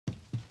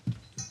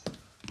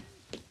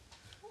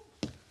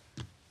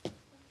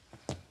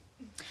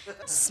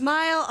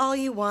Smile all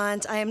you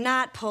want. I am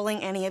not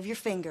pulling any of your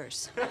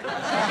fingers.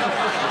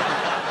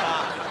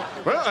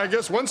 Well, I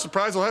guess one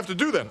surprise I'll have to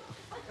do then.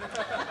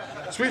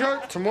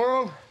 Sweetheart,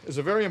 tomorrow is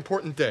a very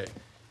important day.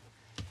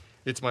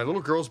 It's my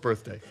little girl's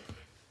birthday.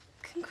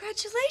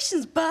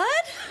 Congratulations, bud.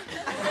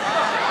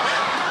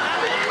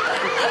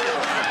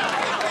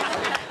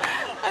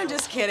 I'm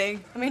just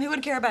kidding. I mean, who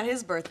would care about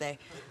his birthday?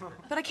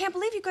 But I can't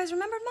believe you guys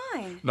remembered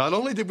mine. Not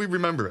only did we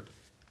remember it,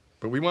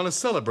 but we want to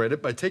celebrate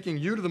it by taking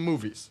you to the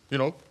movies, you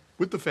know,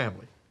 with the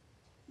family.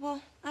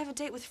 Well, I have a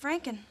date with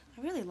Frank, and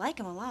I really like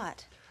him a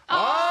lot.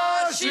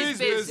 Oh, she's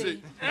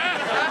busy.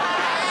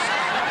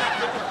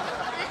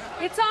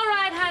 It's all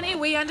right, honey.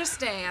 We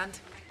understand.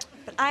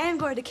 But I am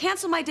going to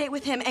cancel my date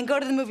with him and go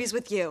to the movies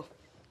with you.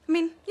 I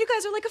mean, you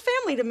guys are like a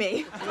family to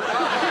me.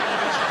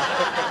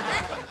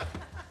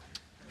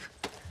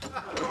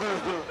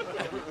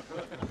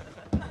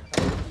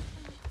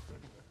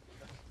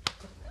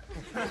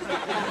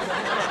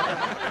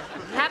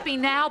 Happy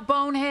now,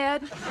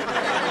 bonehead?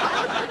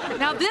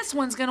 Now this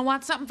one's gonna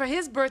want something for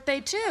his birthday,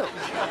 too.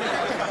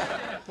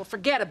 Well,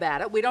 forget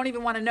about it. We don't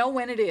even want to know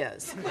when it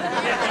is.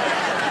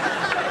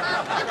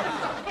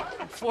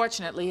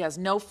 Fortunately, he has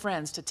no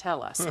friends to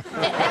tell us. He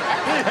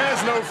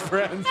has no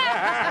friends.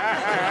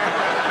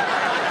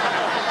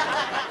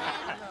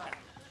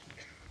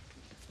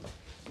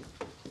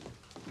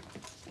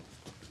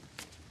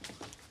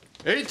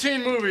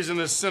 18 movies in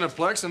this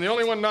Cineplex, and the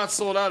only one not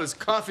sold out is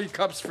Coffee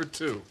Cups for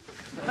Two.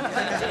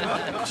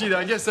 Gee,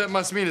 I guess that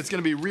must mean it's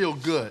gonna be real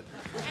good.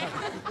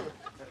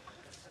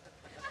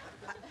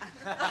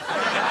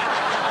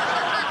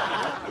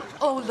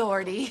 Oh,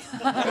 Lordy.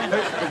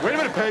 Hey, wait a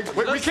minute, Peg.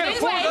 Wait, we can't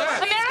afford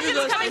that.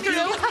 Americans coming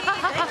through.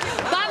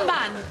 Bun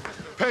Bun.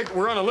 Peg,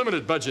 we're on a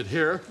limited budget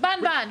here.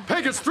 Bun Bun.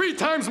 Peg, it's 3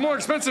 times more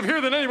expensive here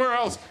than anywhere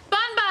else.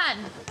 Bun Bun.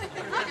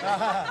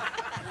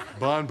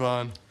 Bon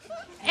Bon.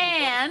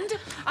 And...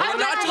 I'm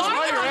not just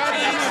right around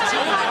cheese too.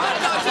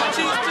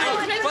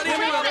 But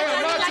even with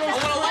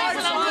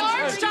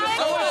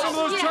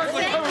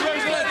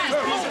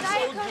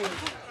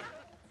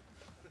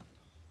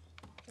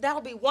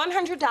That'll be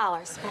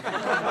 $100.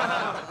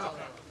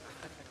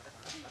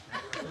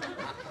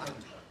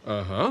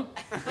 Uh-huh.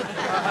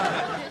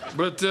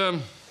 But,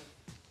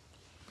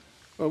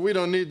 well, we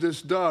don't need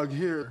this dog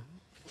here.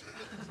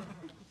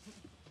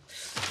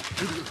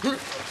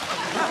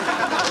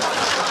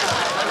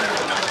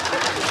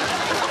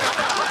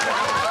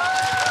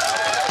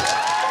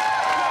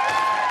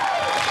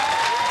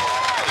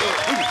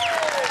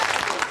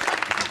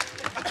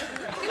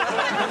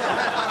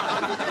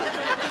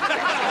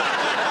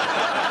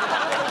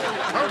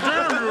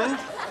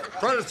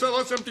 Try to sell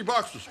us empty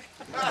boxes.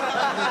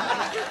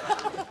 I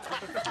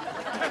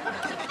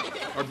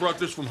brought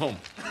this from home.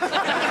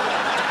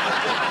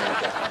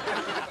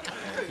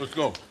 Let's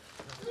go.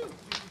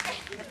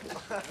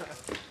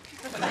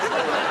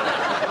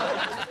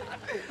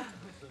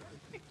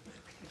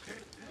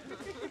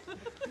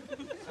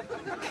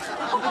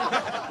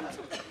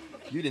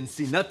 You didn't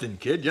see nothing,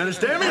 kid. You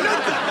understand me?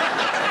 Nothing.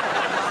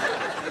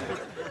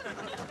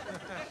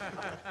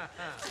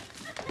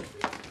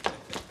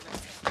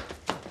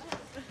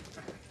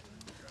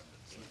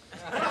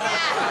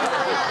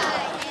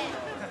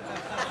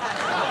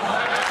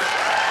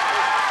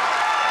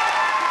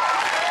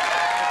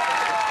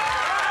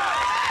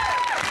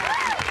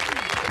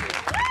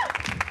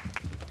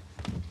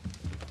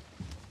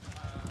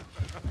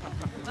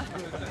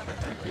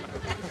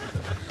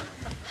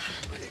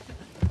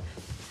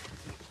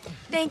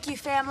 Thank you,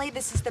 family.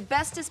 This is the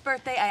bestest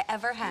birthday I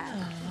ever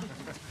had.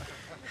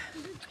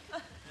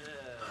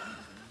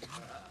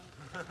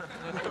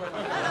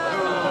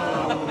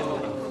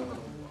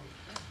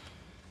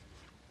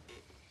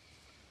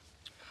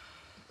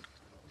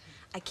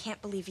 I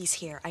can't believe he's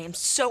here. I am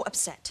so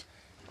upset.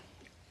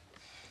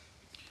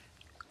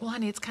 Well,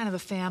 honey, it's kind of a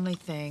family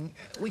thing.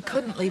 We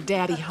couldn't leave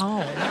Daddy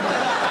home.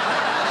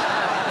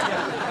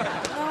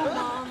 No,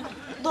 Mom.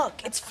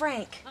 Look, it's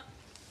Frank.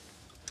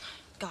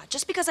 God,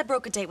 just because I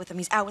broke a date with him,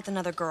 he's out with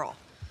another girl.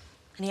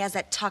 And he has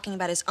that talking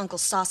about his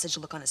uncle's sausage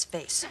look on his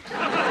face.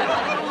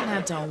 Oh,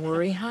 now, don't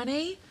worry,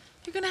 honey.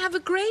 You're gonna have a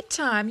great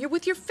time. You're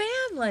with your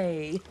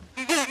family.